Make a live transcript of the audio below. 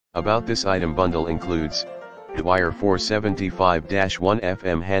About this item bundle includes Dwyer 475-1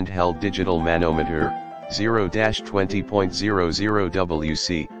 FM handheld digital manometer, 0-20.00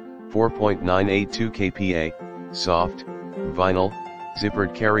 WC, 4.982 kPa, soft, vinyl,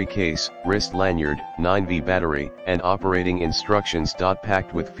 zippered carry case, wrist lanyard, 9V battery, and operating instructions.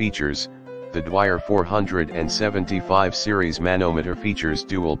 Packed with features, the Dwyer 475 series manometer features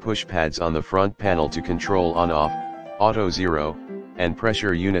dual push pads on the front panel to control on-off, auto zero, and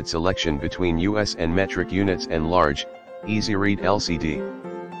pressure unit selection between US and metric units and large, easy-read LCD.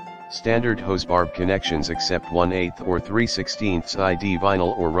 Standard hose barb connections accept 1/8 or 3/16 ID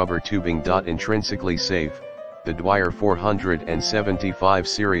vinyl or rubber tubing. Intrinsically safe, the Dwyer 475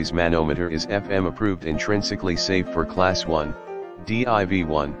 series manometer is FM approved, intrinsically safe for Class 1,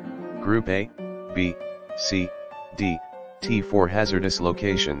 DIV1, Group A, B, C, D, T for hazardous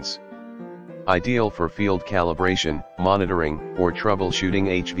locations. Ideal for field calibration, monitoring, or troubleshooting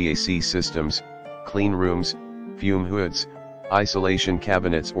HVAC systems, clean rooms, fume hoods, isolation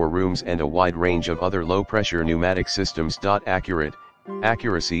cabinets or rooms, and a wide range of other low-pressure pneumatic systems.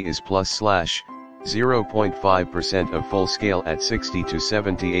 Accuracy is +/0.5% of full scale at 60 to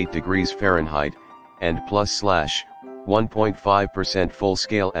 78 degrees Fahrenheit, and +/1.5% full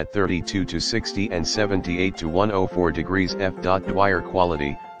scale at 32 to 60 and 78 to 104 degrees F. Dwyer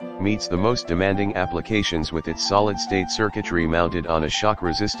quality meets the most demanding applications with its solid-state circuitry mounted on a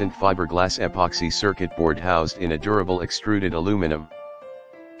shock-resistant fiberglass epoxy circuit board housed in a durable extruded aluminum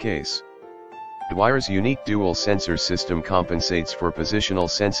case. Dwyer's unique dual sensor system compensates for positional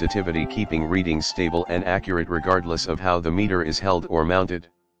sensitivity, keeping readings stable and accurate regardless of how the meter is held or mounted.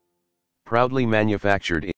 Proudly manufactured